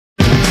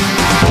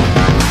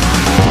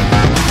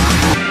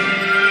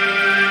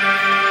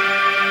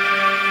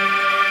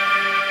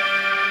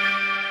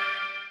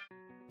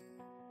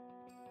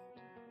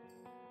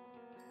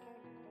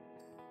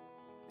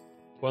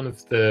one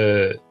of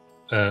the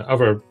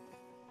other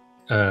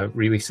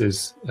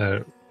releases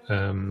that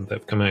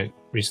have come out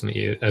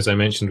recently, as I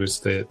mentioned, was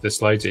the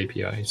Slides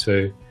API.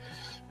 So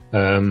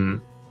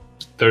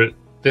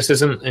this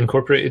isn't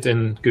incorporated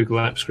in Google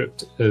Apps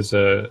Script as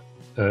a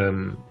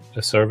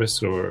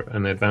service or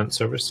an advanced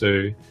service.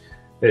 So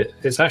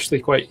it's actually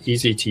quite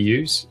easy to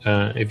use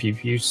if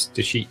you've used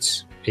the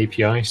Sheets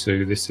API.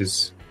 So this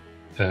is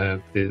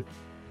the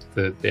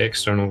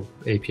external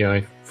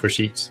API for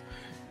Sheets.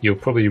 You'll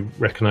probably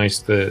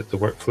recognize the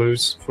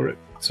workflows for it.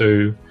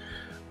 So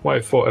what I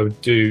thought I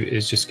would do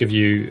is just give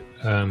you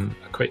a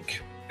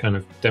quick kind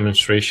of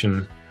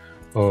demonstration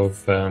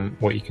of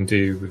what you can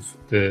do with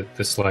the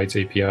Slides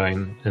API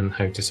and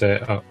how to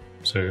set it up.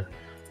 So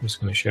I'm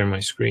just going to share my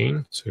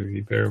screen, so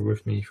you bear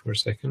with me for a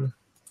second.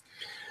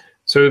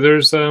 So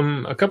there's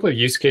a couple of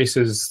use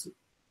cases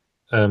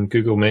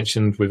Google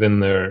mentioned within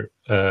their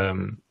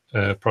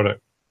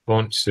product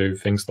launch. So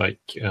things like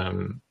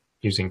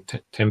using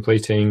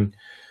templating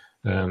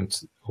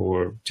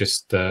or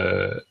just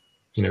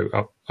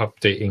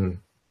updating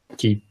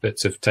key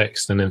bits of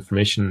text and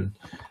information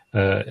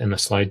in a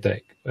slide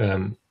deck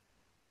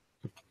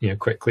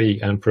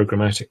quickly and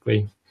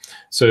programmatically.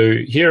 So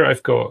here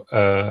I've got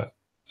a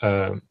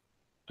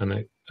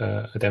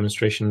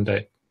demonstration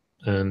deck,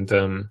 and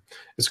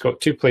it's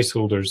got two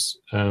placeholders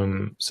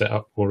set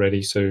up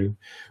already. So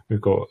we've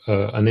got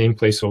a name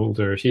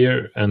placeholder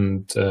here,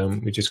 and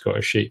we just got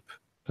a shape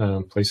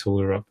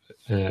placeholder up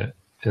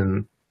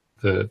in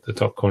the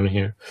top corner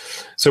here.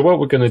 So what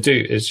we're going to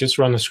do is just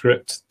run a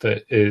script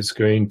that is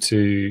going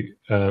to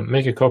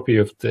make a copy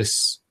of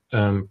this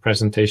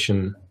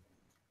presentation,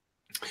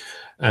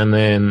 and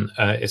then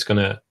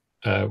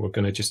we're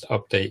going to just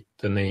update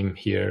the name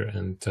here,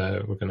 and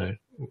we're going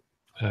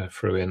to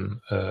throw in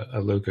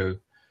a logo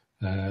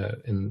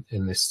in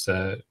this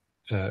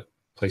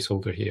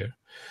placeholder here.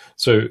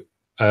 So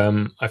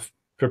I've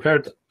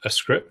prepared a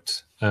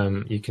script.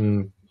 You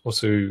can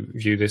also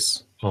view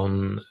this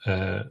on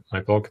my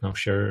blog, and I'll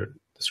share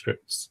the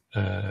scripts.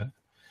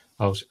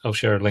 I'll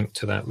share a link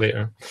to that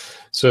later.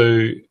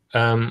 So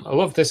a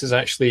lot of this is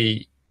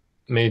actually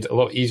made a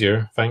lot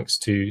easier thanks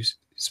to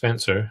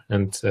Spencer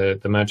and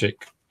the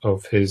magic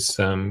of his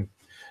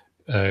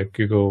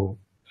Google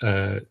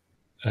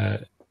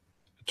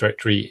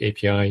directory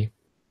API,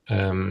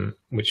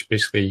 which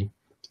basically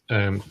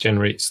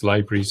generates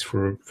libraries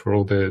for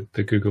all the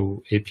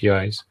Google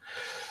APIs.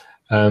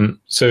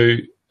 So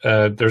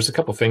there's a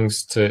couple of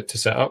things to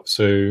set up.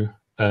 So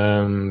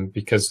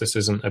because this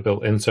isn't a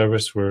built-in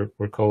service, we're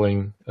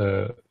calling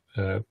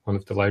one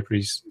of the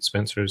libraries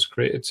Spencer has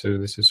created. So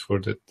this is for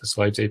the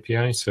Slides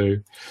API. So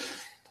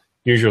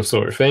usual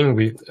sort of thing,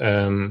 we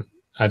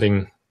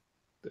adding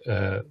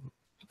the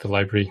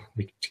library,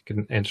 we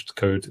can enter the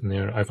code in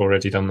there. I've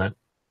already done that.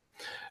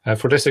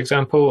 For this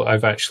example,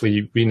 I've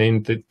actually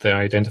renamed the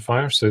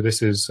identifier. So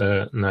this is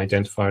an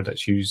identifier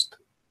that's used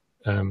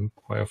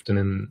quite often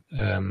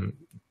in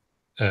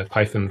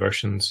Python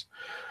versions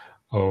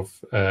of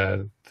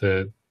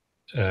the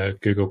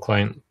Google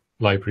client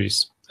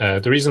libraries.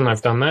 The reason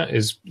I've done that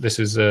is this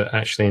is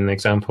actually an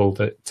example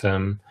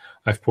that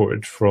I've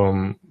ported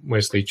from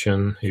Wesley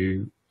Chun,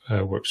 who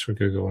works for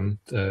Google, and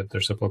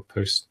there's a blog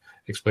post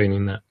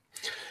explaining that.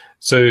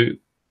 So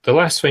the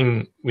last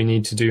thing we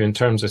need to do in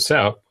terms of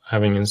setup,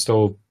 having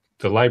installed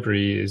the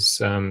library,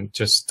 is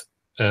just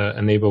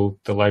enable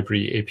the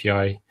library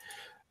API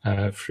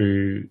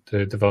through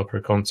the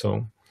developer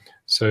console.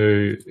 So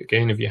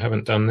again, if you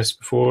haven't done this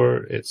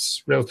before,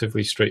 it's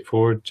relatively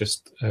straightforward,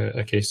 just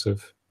a case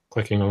of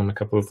clicking on a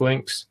couple of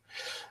links.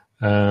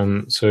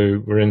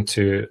 So we're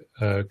into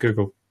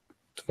Google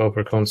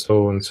Developer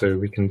Console, and so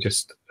we can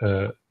just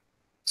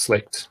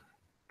select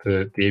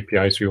the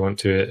APIs we want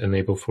to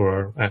enable for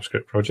our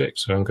AppScript project.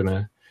 So I'm going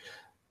to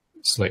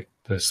select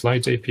the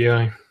Slides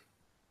API,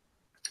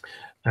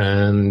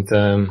 and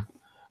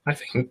I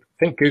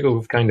think Google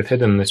have kind of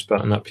hidden this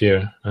button up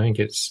here. I think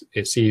it's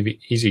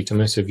easy to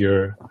miss if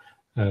you're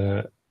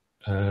not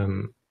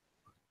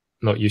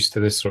used to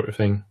this sort of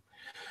thing.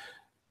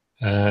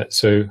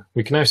 So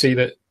we can now see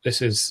that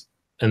this is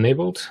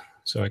enabled,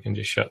 so I can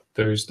just shut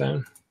those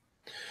down.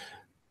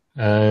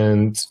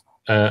 And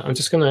I'm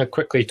just going to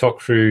quickly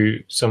talk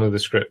through some of the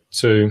script.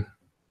 So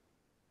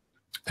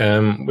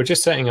we're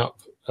just setting up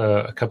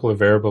a couple of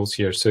variables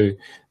here. So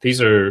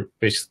these are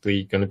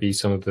basically going to be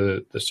some of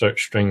the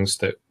search strings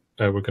that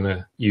we're going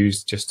to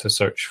use just to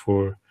search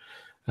for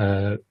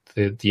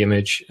the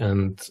image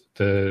and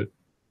the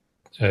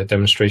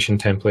demonstration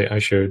template I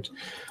showed.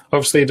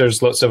 Obviously,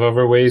 there's lots of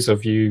other ways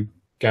of you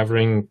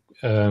gathering,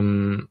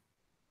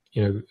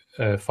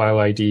 file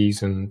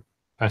IDs and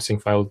passing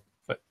file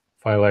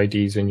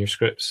IDs in your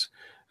scripts.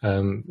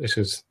 This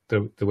is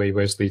the way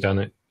Wesley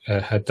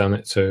had done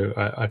it. So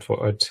I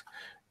thought I'd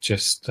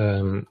just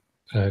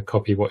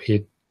copy what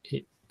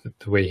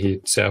the way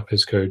he'd set up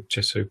his code,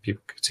 just so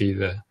people could see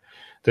the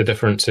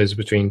differences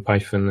between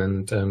Python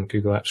and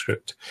Google Apps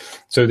Script.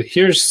 So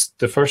here's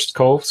the first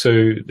call.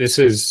 So this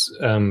is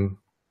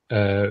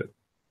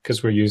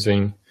because we're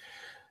using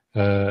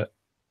a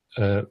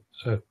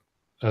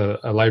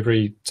a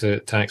library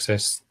to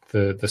access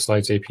the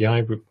slides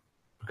API, we're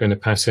going to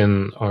pass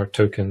in our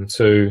token.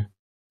 So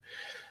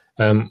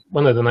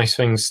one of the nice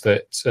things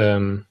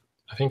that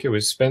I think it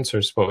was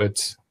Spencer spotted,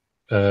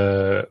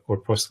 or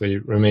possibly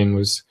Romain,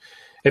 was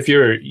if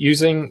you're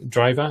using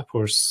Drive app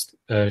or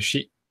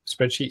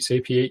Spreadsheets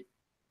API,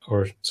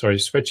 or sorry,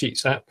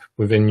 Spreadsheets app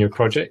within your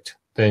project,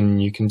 then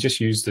you can just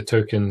use the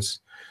tokens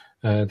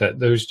that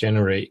those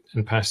generate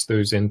and pass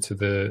those into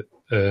the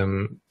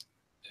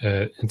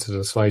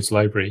slides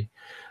library.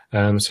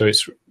 So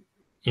it's,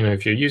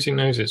 if you're using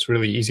those, it's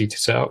really easy to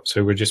set up.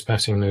 So we're just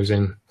passing those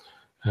in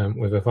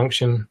with a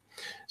function.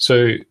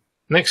 So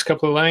next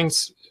couple of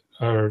lines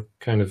are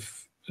kind of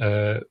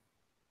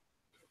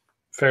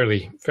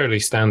fairly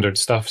standard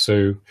stuff.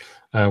 So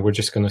we're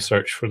just going to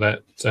search for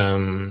that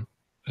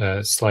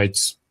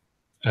slides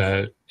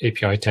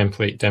API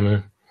template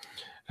demo,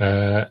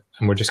 and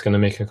we're just going to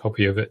make a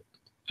copy of it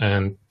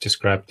and just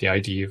grab the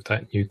ID of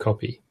that new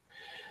copy.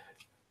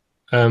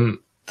 The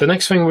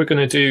next thing we're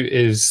going to do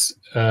is,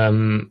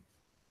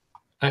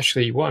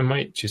 actually what I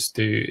might just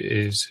do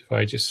is, if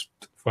I just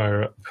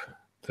fire up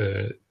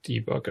the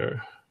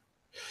debugger,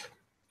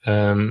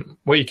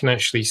 what you can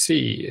actually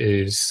see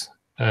is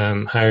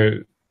how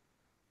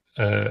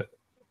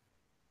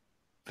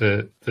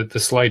the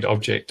slide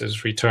object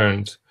is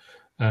returned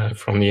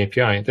from the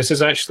API. This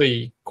is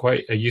actually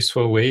quite a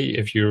useful way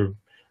if you're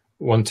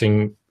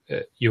wanting,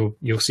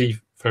 you'll see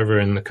further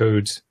in the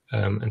code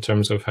in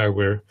terms of how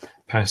we're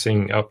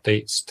passing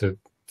updates to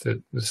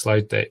the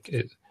slide deck.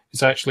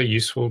 It's actually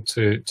useful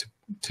to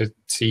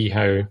see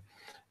how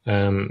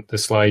the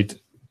slide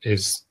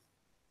is,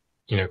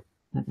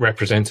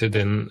 represented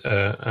in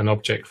an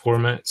object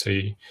format. So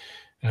you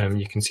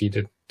can see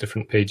the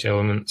different page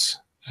elements.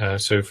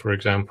 So for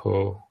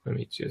example, let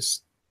me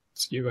just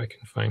see if I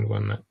can find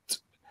one that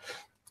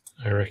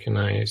I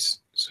recognize.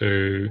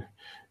 So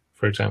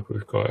for example,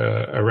 we've got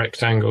a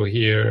rectangle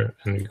here,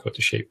 and we've got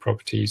the shape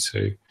properties.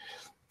 So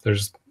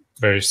there's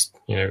various,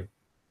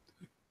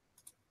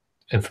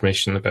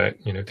 information about,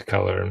 the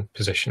color and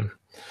position.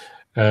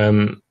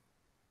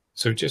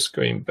 So just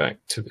going back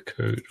to the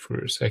code for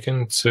a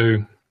second.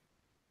 So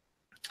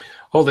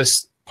all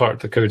this part of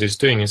the code is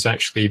doing is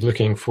actually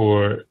looking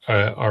for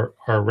our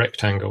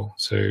rectangle.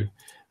 So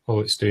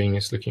all it's doing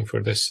is looking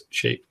for this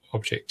shape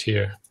object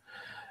here.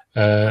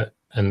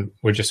 And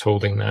we're just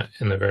holding that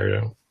in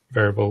the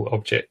variable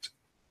object.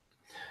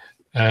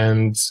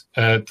 And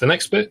the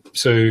next bit,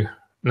 so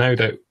now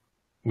that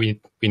we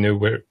know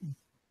where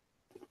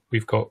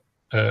we've got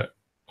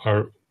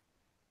our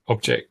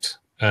object,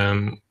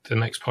 the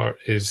next part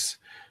is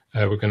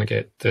we're going to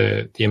get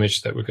the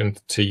image that we're going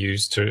to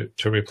use to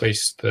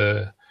replace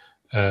the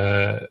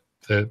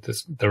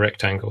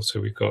rectangle.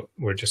 So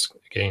we're just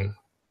again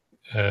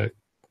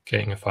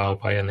getting a file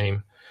by a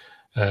name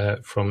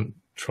from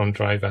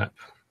Drive app.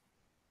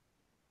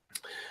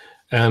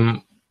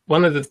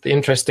 One of the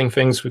interesting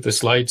things with the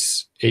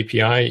Slides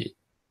API,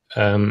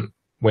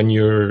 when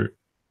you're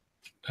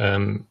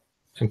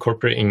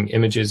incorporating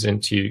images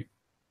into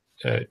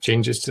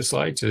changes to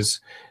slides,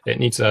 is it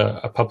needs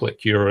a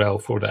public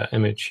URL for that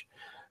image.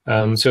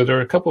 So there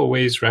are a couple of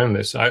ways around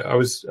this. I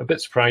was a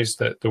bit surprised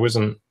that there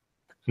wasn't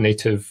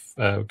native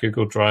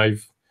Google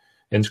Drive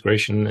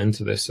integration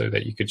into this, so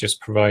that you could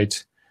just provide,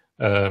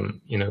 a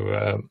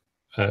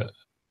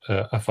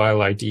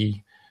file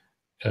ID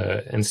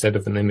instead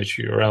of an image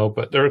URL.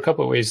 But there are a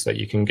couple of ways that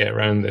you can get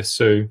around this.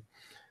 So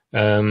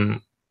I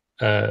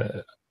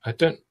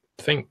don't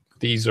think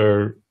these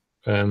are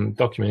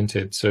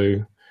documented,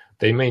 so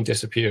they may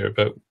disappear.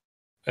 But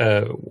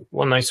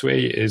one nice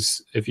way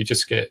is if you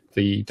just get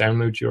the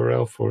download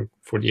URL for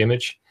the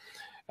image,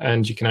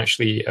 and you can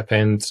actually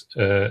append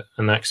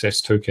an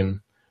access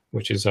token,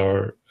 which is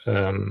our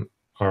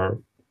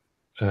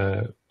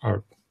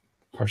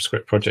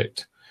script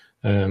project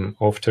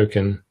of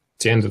token,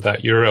 to the end of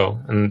that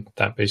URL, and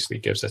that basically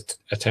gives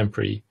a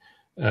temporary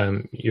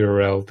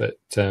URL that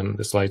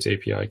the Slides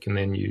API can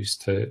then use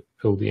to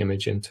pull the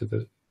image into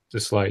the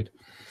slide.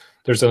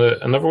 There's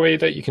another way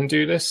that you can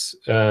do this,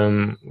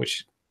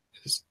 which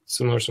is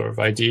similar sort of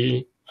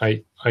idea.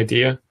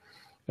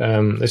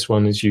 This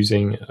one is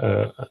using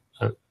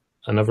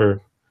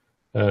another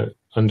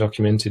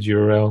undocumented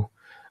URL.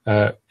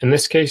 In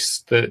this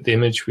case, the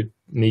image would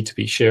need to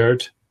be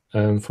shared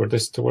for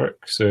this to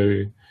work.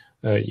 So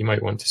you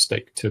might want to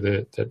stick to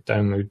the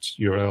download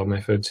URL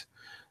method,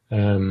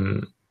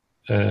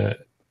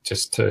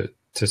 just to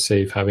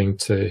save having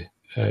to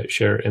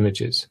share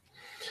images.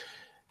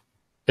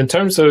 In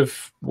terms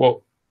of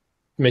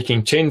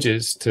making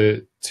changes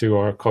to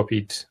our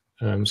copied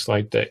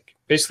slide deck,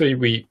 basically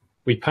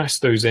we pass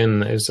those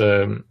in as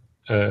a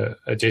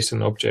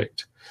JSON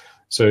object.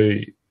 So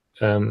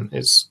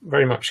it's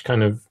very much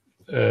kind of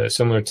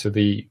similar to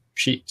the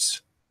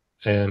Sheets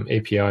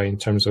API in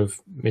terms of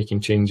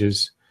making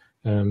changes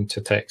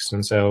to text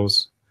and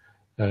cells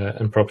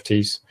and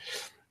properties.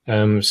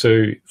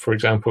 So, for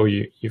example,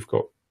 you've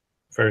got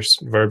various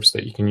verbs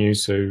that you can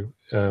use. So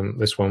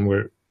this one,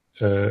 we're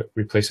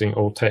replacing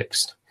all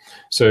text.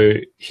 So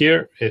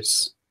here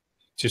it's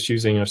just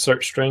using a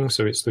search string,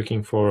 so it's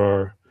looking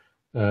for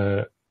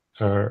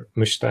our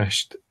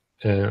mustached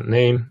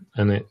name,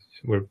 and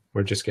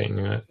we're just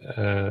getting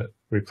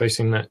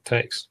replacing that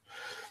text.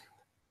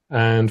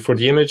 And for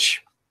the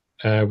image,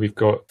 we've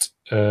got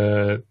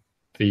the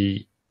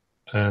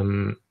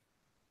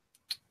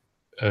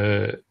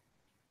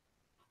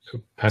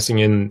passing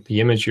in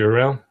the image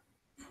URL,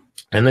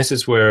 and this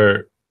is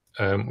where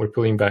we're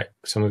pulling back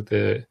some of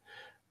the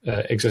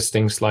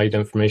existing slide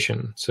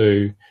information.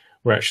 So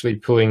we're actually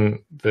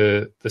pulling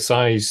the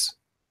size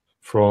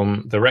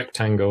from the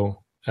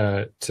rectangle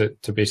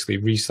to basically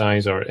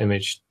resize our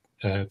image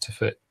to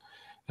fit.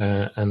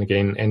 And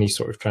again, any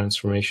sort of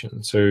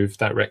transformation. So if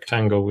that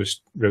rectangle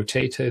was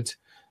rotated,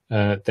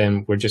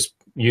 then we're just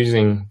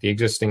using the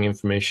existing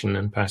information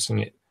and passing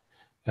it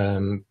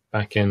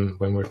back in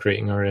when we're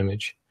creating our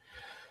image.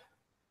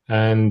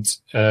 And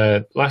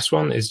last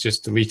one is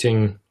just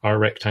deleting our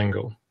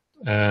rectangle.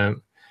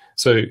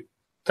 So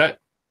that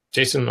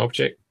JSON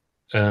object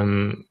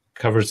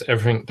covers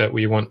everything that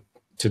we want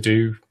to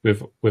do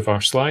with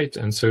our slide.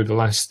 And so the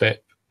last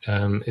step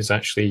is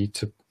actually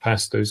to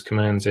pass those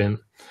commands in.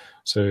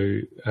 So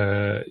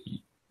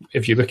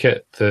if you look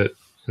at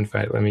in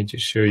fact, let me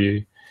just show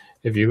you.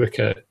 If you look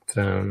at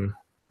the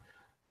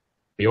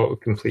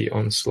autocomplete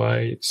on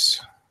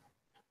slides,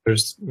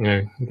 there's,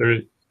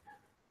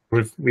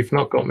 we've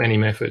not got many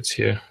methods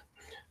here.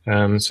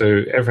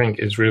 So everything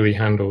is really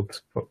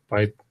handled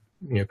by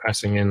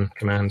passing in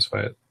commands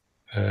via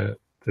the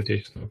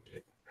JSON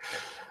object.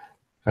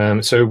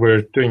 So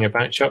we're doing a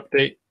batch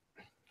update.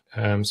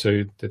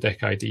 So the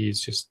deck ID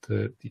is just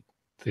the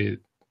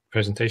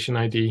presentation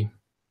ID,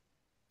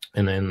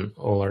 and then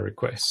all our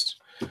requests.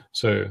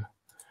 So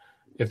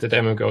if the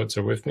demo gods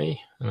are with me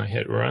and I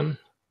hit run,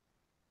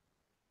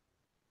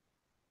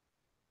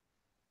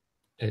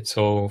 it's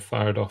all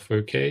fired off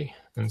okay.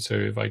 And so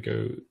if I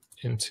go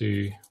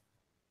into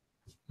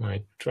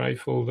my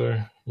drive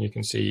folder, you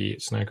can see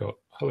it's now got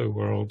hello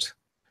world,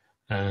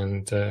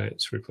 and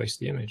it's replaced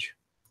the image.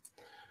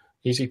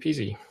 Easy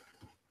peasy.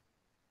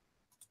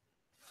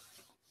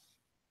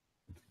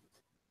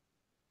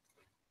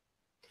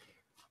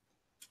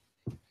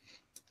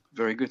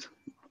 Very good.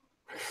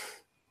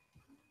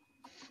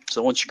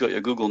 So once you got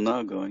your Google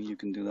Now going, you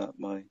can do that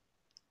by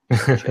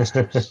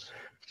gestures.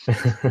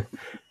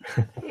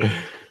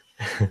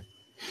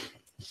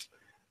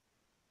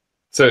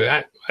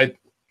 So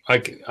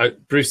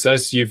Bruce,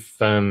 as you've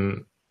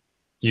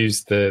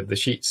used the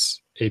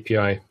Sheets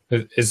API,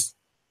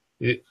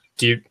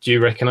 do you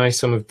recognize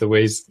some of the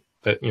ways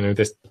that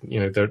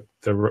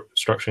they're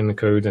structuring the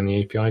code and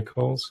the API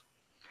calls?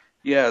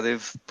 Yeah,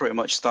 they've pretty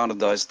much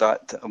standardized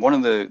that. And one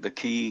of the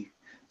key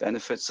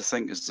benefits, I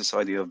think, is this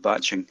idea of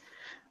batching,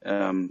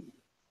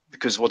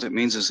 because what it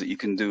means is that you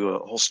can do a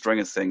whole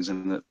string of things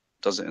and it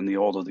does it in the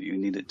order that you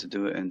need it to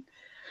do it in.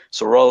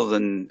 So rather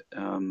than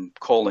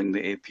calling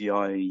the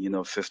API,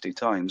 50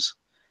 times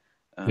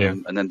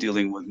and then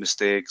dealing with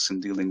mistakes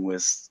and dealing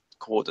with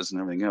quotas and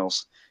everything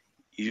else,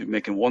 you're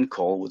making one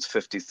call with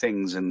 50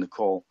 things in the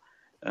call,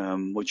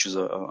 which is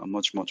a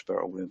much, much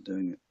better way of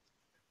doing it.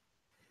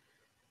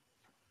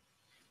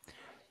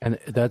 And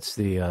that's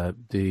the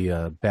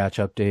batch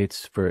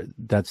updates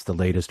that's the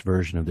latest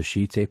version of the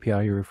Sheets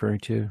API you're referring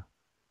to?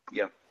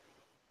 Yeah.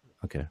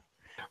 Okay.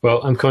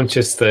 Well, I'm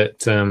conscious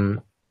that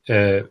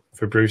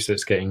for Bruce,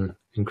 it's getting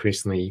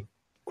increasingly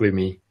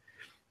gloomy.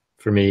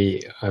 For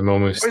me, I'm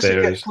almost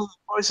there.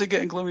 Why is it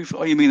getting gloomy?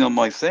 Oh, you mean on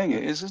my thing?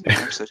 It is, isn't it?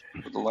 Actually,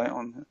 put the light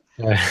on.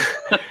 I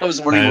was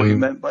wondering what you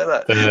meant by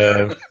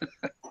that.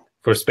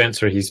 For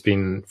Spencer, he's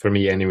been, for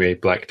me anyway,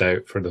 blacked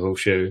out for the whole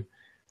show.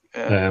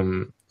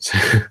 Yeah.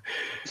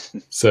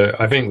 So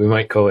I think we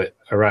might call it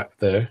a wrap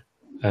there.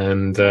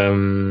 And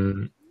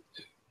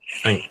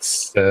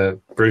thanks,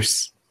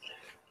 Bruce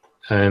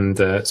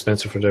and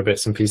Spencer, for their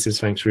bits and pieces.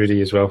 Thanks,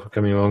 Rudy, as well, for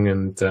coming along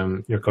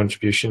and your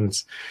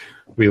contributions.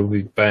 We'll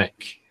be back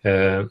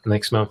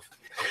next month.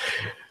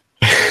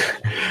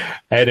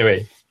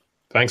 Anyway,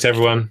 thanks,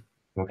 everyone.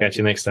 We'll catch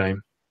you next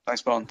time.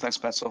 Thanks, Martin. Thanks,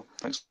 Petzl.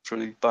 Thanks,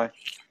 Rudy. Bye.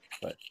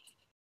 Bye.